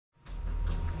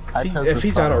If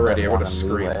he's out already, I would have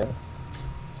screamed.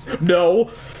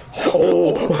 No!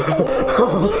 Oh!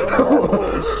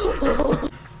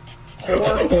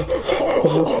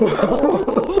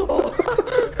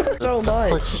 So much!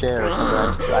 Click share, I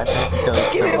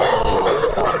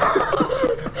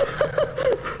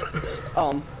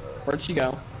where'd she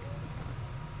go?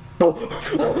 Oh!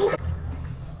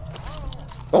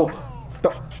 Oh! No.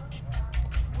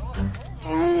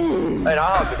 Wait,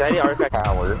 any artifact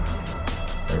power.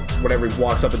 Whenever he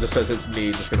walks up and just says it's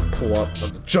me, just gonna pull up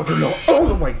on the juggernaut.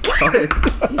 Oh my god!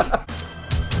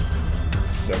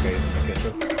 Okay, he's in the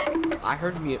kitchen. I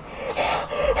heard me.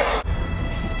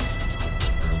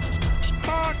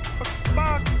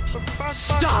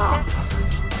 Stop!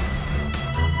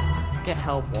 Get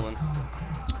help, woman.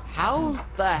 How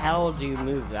the hell do you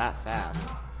move that fast?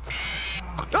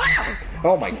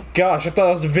 Oh my gosh, I thought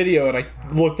that was the video and I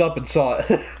looked up and saw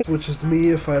it. Which is me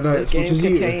if I know this game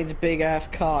contains big ass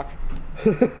cock.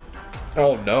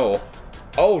 Oh no.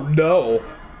 Oh no.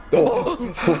 Oh.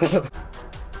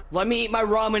 Let me eat my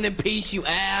ramen in peace, you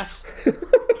ass!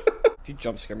 If you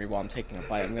jump scare me while I'm taking a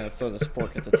bite, I'm gonna throw this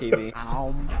fork at the TV.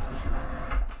 Ow.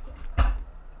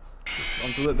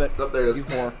 Don't do it, but oh, there it is. You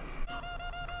whore.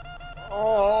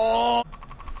 Oh!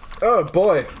 Oh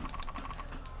boy.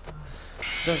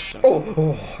 Just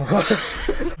oh.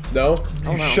 No,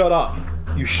 oh, you no. Shut up.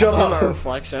 You shut up. My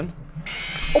reflection.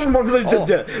 Oh my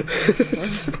god, oh.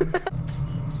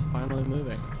 Finally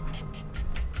moving.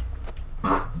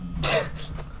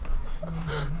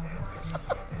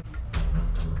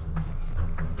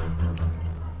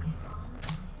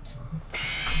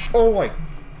 Oh my.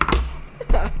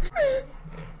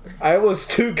 I was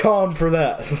too calm for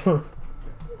that.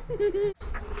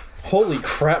 Holy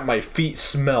crap, my feet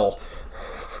smell.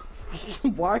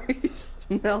 Why are you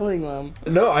smelling them?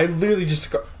 No, I literally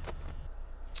just got...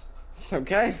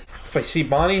 Okay. If I see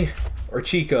Bonnie or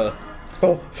Chica...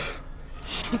 Oh!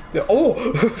 Yeah,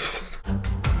 oh!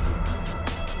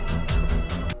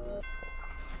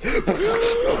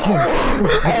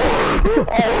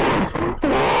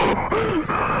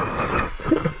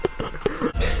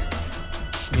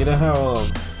 You know how,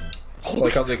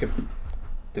 like how they can...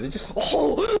 Did it just...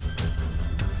 Okay,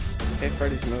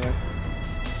 Freddy's moving.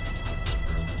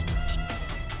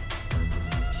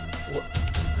 What?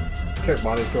 Check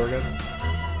Bonnie's door again.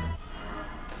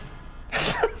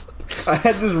 I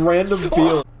had this random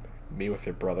feel. Me with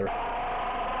your brother.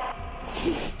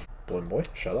 Balloon boy,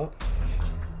 shut up.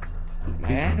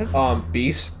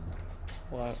 Beast.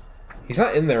 What? He's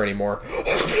not in there anymore.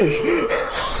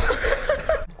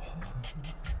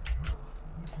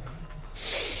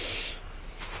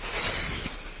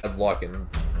 I'm locking.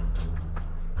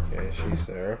 Okay, she's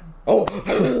there. Oh!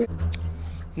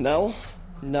 No.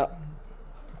 No.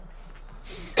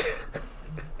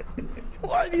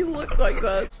 Why do you look like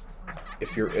that?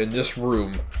 If you're in this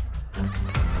room...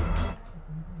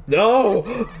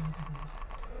 No!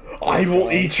 I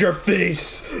will eat your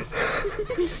face!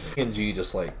 And G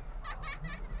just like...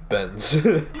 bends.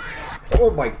 Oh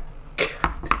my...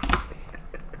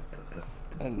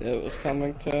 I knew it was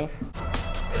coming too.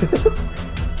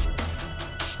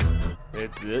 Hey,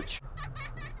 bitch.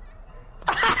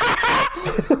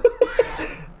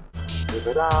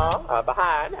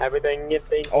 Behind everything you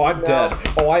think. Oh, I'm dead.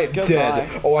 Oh, I am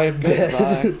dead. Oh, I am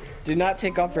dead. Do not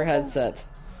take off your headset.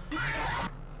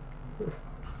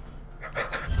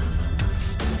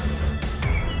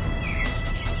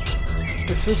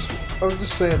 It's just, I was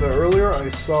just saying that earlier I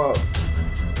saw...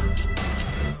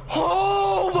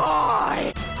 Oh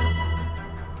my!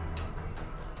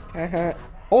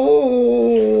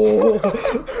 Oh!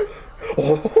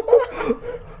 Oh!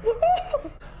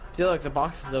 See, look, the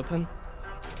box is open.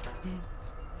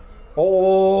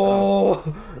 Oh!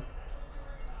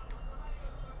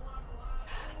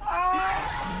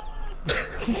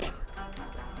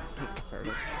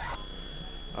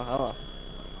 Oh, hello.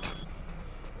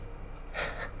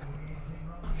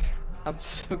 I'm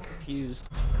so confused.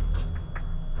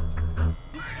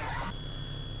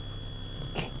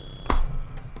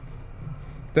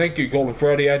 Thank you, Golden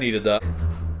Freddy. I needed that.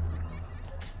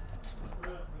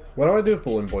 What do I do if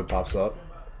Balloon Boy pops up?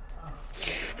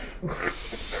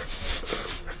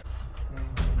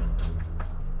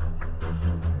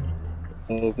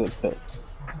 Hey,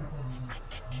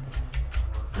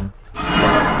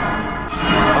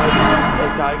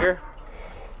 Tiger?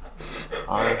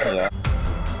 Yeah.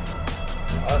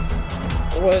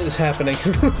 What is happening?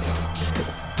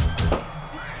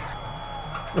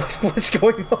 What's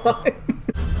going on?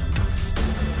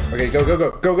 Okay, go, go,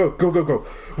 go, go, go, go, go, go.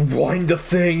 Wind the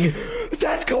thing.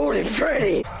 That's Golden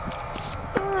Freddy!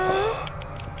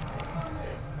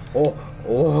 Oh,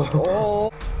 oh.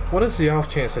 Oh. What is the off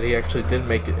chance that he actually did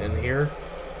make it in here?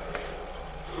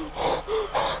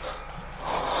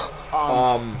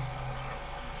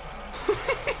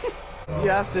 You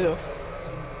have to.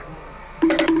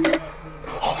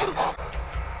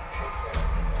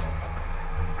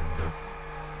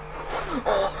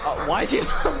 Why'd you?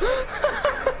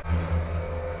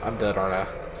 I'm dead, aren't I?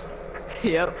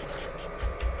 Yep.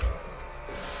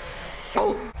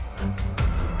 Oh.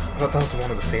 I thought that was one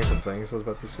of the phantom things I was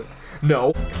about to say.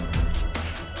 No.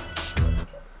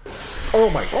 Oh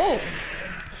my god.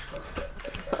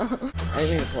 Oh. I didn't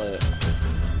mean to play it.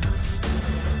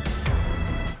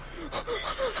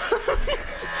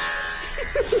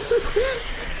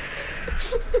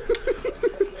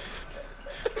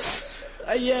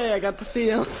 Yeah, I got to see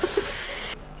him.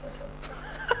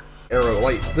 Arrow,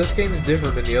 like, this game's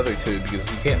different than the other two because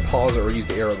you can't pause or use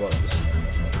the arrow buttons.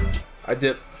 I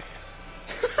did.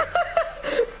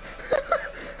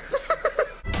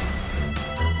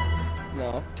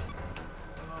 No.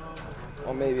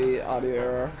 Or maybe audio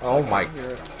error. Oh my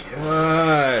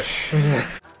gosh.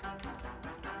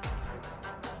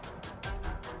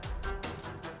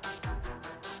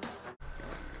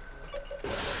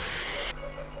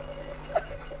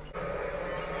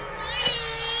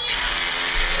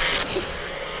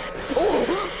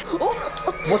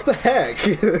 What the heck?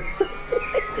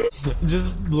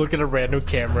 Just look at a random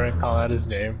camera and call out his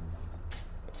name.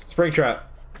 Springtrap.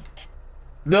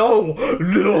 No!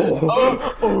 No!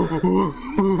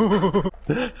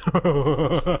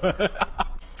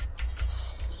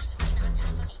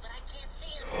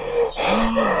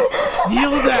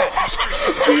 Steal that!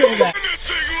 Steal that!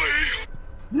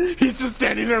 He's just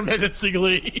standing there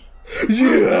menacingly.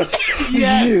 Yes!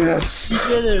 Yes! You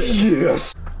did it!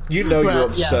 Yes! You know Well, you're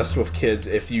obsessed with kids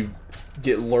if you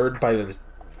get lured by the...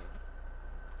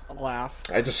 Laugh.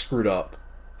 I just screwed up.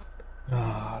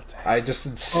 Oh, dang. I just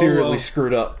sincerely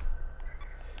screwed up.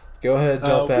 Go ahead,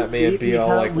 jump at me and be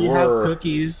all like, we have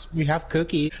cookies. We have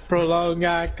cookies. Prolong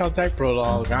eye contact,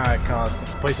 prolong eye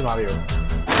contact. Play some audio.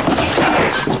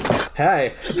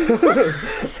 Hey!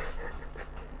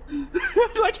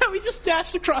 Like how we just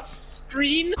dashed across the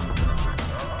screen.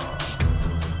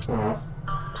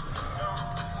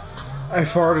 I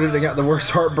farted and I got the worst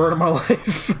heartburn of my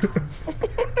life.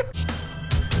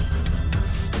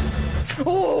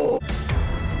 Oh!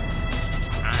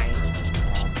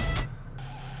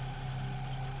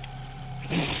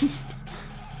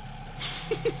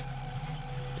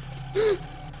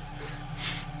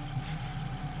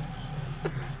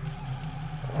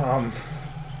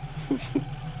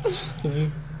 Can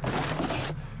you...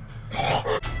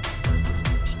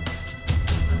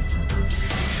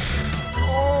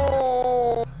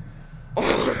 Oh!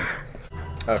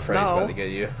 Oh, Freddy's about to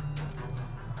get you.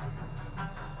 I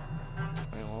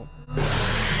won't.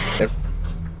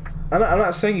 I'm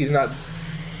not saying he's not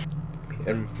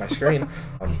in my screen.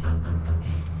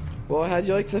 Well, how'd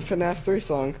you like the Fnaf 3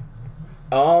 song?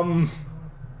 Oh!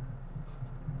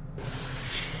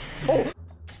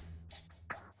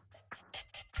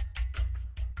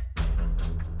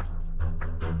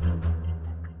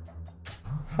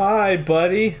 Hi,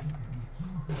 buddy.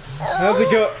 How's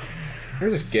it go?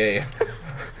 You're just gay.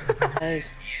 Hey.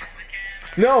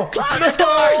 No!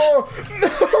 No!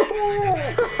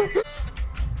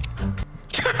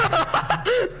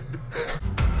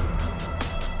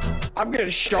 I'm gonna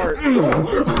shart. So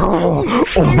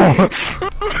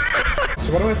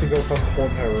why do I have to go across the whole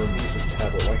entire room to use this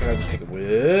tablet? Why can't I just take it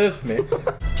with me?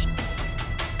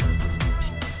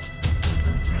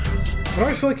 Why do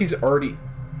I feel like he's already...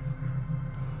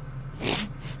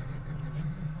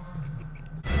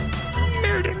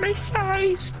 Murder my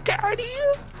thighs, daddy.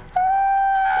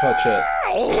 Touch it.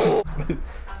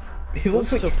 He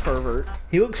looks like a pervert.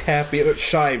 He looks happy but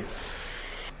shy.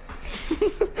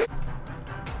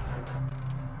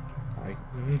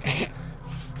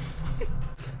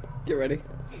 Get ready.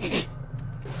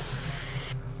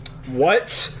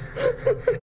 What?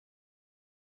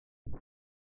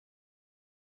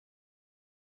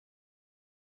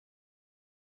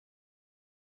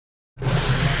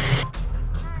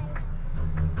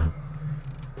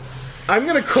 I'm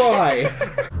gonna cry.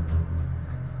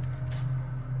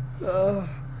 Oh.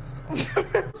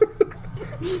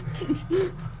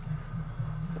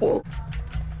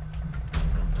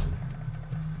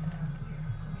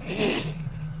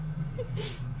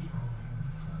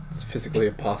 It's physically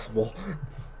impossible.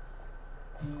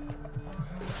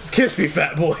 Kiss me,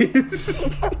 fat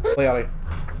boys. Play out of.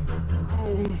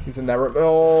 He's in that room.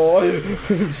 Oh.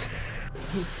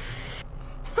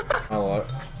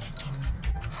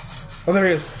 Oh, there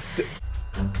he is.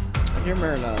 You're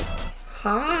Marinette.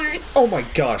 Hi. Oh my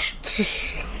gosh.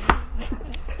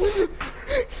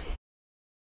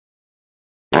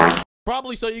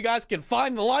 Probably so you guys can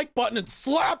find the like button and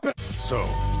slap it. So,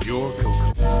 you're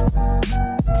Coco.